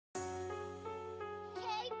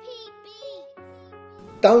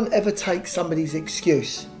Don't ever take somebody's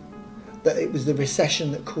excuse that it was the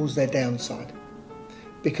recession that caused their downside,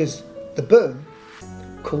 because the boom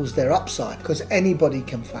caused their upside, because anybody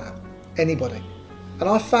can fail, anybody. And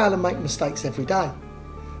I fail and make mistakes every day,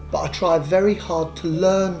 but I try very hard to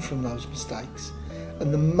learn from those mistakes.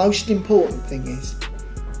 And the most important thing is,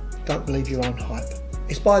 don't believe your own hype.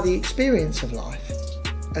 It's by the experience of life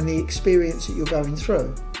and the experience that you're going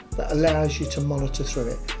through that allows you to monitor through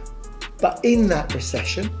it. But in that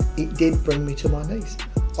recession, it did bring me to my knees.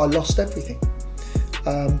 I lost everything.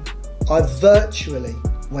 I virtually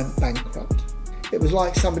went bankrupt. It was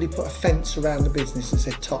like somebody put a fence around the business and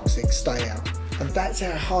said, toxic, stay out. And that's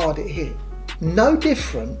how hard it hit. No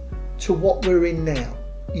different to what we're in now.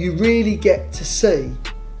 You really get to see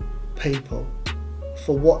people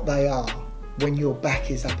for what they are when your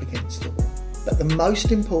back is up against the wall. But the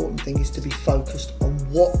most important thing is to be focused on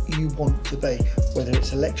what you want to be, whether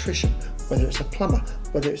it's an electrician, whether it's a plumber,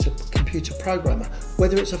 whether it's a computer programmer,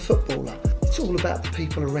 whether it's a footballer. It's all about the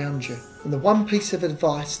people around you. And the one piece of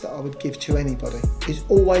advice that I would give to anybody is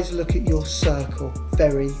always look at your circle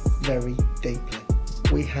very, very deeply.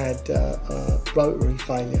 We had a rotary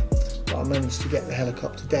failure, but I managed to get the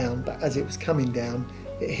helicopter down, but as it was coming down,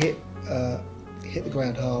 it hit the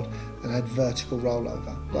ground hard and had vertical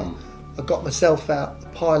rollover. Well, I got myself out, the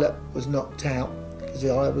pilot was knocked out because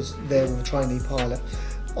I was there with a trainee pilot.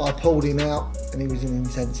 I pulled him out and he was in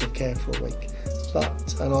intensive care for a week.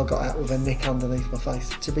 And I got out with a nick underneath my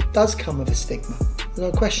face. It does come with a stigma, there's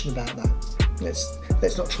no question about that.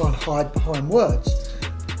 Let's not try and hide behind words.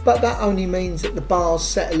 But that only means that the bar's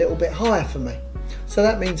set a little bit higher for me. So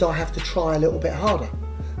that means I have to try a little bit harder.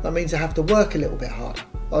 That means I have to work a little bit harder.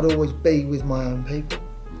 I'd always be with my own people.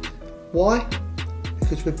 Why?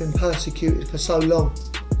 Because we've been persecuted for so long.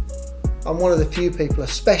 I'm one of the few people,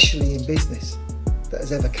 especially in business, that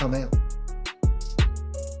has ever come out.